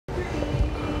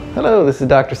Hello, this is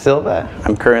Dr. Silva.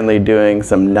 I'm currently doing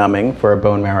some numbing for a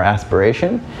bone marrow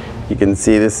aspiration. You can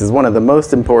see this is one of the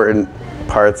most important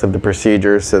parts of the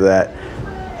procedure so that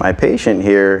my patient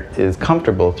here is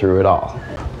comfortable through it all.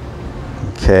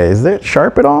 Okay, is that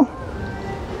sharp at all?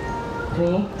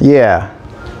 Me? Yeah.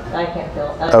 I can't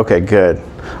feel it. Okay, good.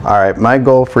 All right, my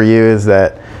goal for you is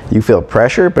that you feel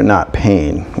pressure but not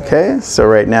pain. Okay, so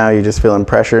right now you're just feeling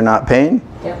pressure, not pain?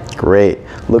 Yep. Great.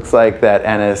 Looks like that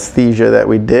anesthesia that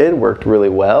we did worked really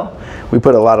well. We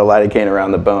put a lot of lidocaine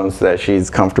around the bone so that she's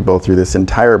comfortable through this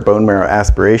entire bone marrow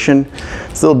aspiration.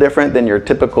 It's a little different than your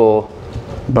typical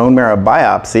bone marrow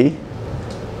biopsy.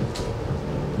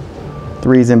 The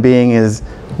reason being is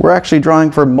we're actually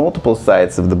drawing for multiple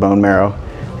sites of the bone marrow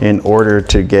in order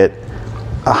to get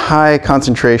a high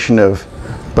concentration of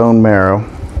bone marrow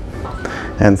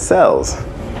and cells.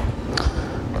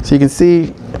 So you can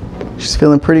see she's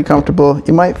feeling pretty comfortable.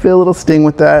 You might feel a little sting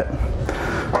with that.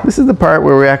 This is the part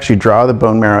where we actually draw the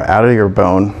bone marrow out of your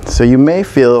bone. So you may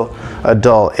feel a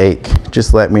dull ache.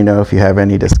 Just let me know if you have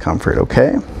any discomfort,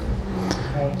 okay?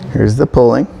 Here's the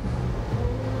pulling.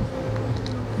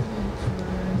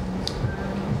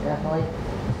 Definitely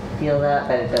feel that,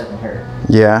 but it doesn't hurt.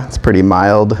 Yeah, it's pretty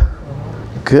mild.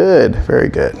 Good, very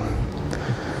good.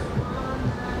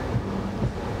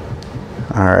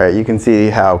 All right, you can see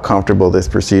how comfortable this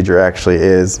procedure actually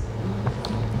is.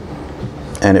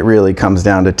 And it really comes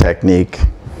down to technique.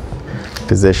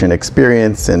 Physician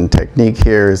experience and technique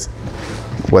here is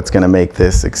what's going to make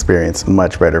this experience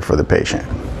much better for the patient.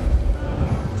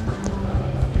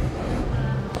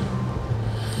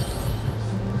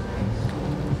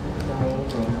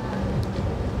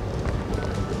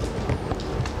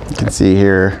 You can see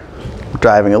here, I'm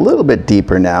driving a little bit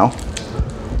deeper now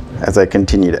as I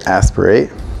continue to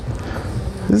aspirate.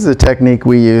 This is a technique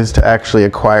we use to actually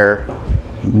acquire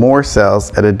more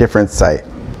cells at a different site.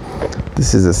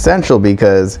 This is essential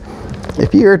because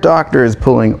if your doctor is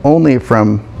pulling only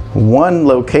from one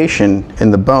location in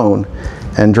the bone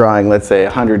and drawing, let's say,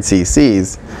 100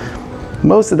 cc's,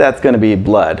 most of that's going to be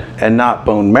blood and not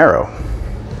bone marrow.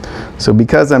 So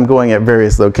because I'm going at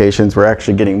various locations, we're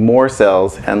actually getting more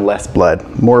cells and less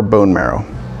blood, more bone marrow.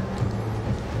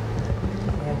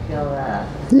 I feel that.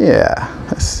 Yeah,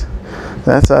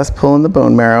 that's us pulling the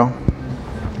bone marrow.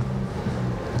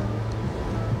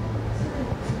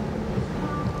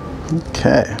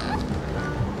 Okay.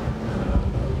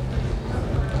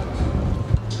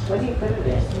 What do you put it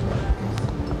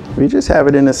in? We just have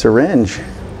it in a syringe.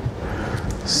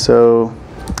 So,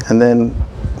 and then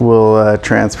we'll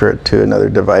transfer it to another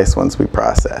device once we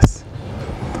process.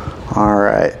 All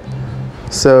right.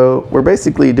 So we're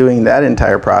basically doing that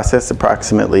entire process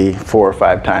approximately 4 or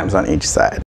 5 times on each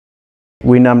side.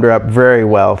 We numbed her up very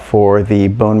well for the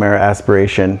bone marrow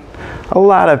aspiration. A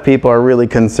lot of people are really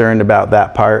concerned about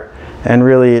that part, and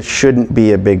really it shouldn't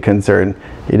be a big concern.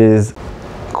 It is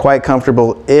quite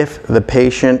comfortable if the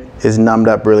patient is numbed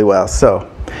up really well.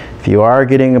 So if you are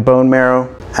getting a bone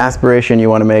marrow aspiration, you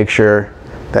want to make sure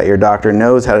that your doctor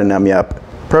knows how to numb you up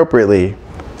appropriately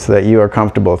so that you are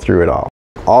comfortable through it all.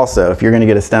 Also, if you're going to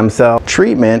get a stem cell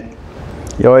treatment,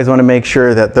 you always want to make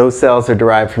sure that those cells are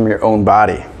derived from your own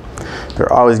body.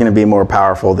 They're always going to be more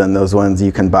powerful than those ones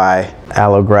you can buy,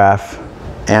 allograft,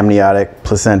 amniotic,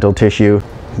 placental tissue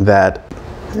that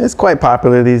is quite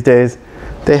popular these days.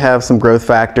 They have some growth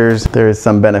factors. There is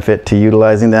some benefit to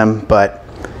utilizing them, but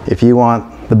if you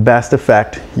want the best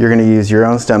effect, you're going to use your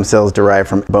own stem cells derived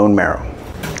from bone marrow.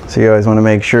 So you always want to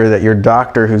make sure that your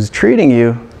doctor who's treating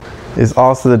you is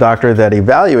also the doctor that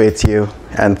evaluates you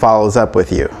and follows up with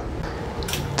you.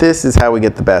 This is how we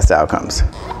get the best outcomes.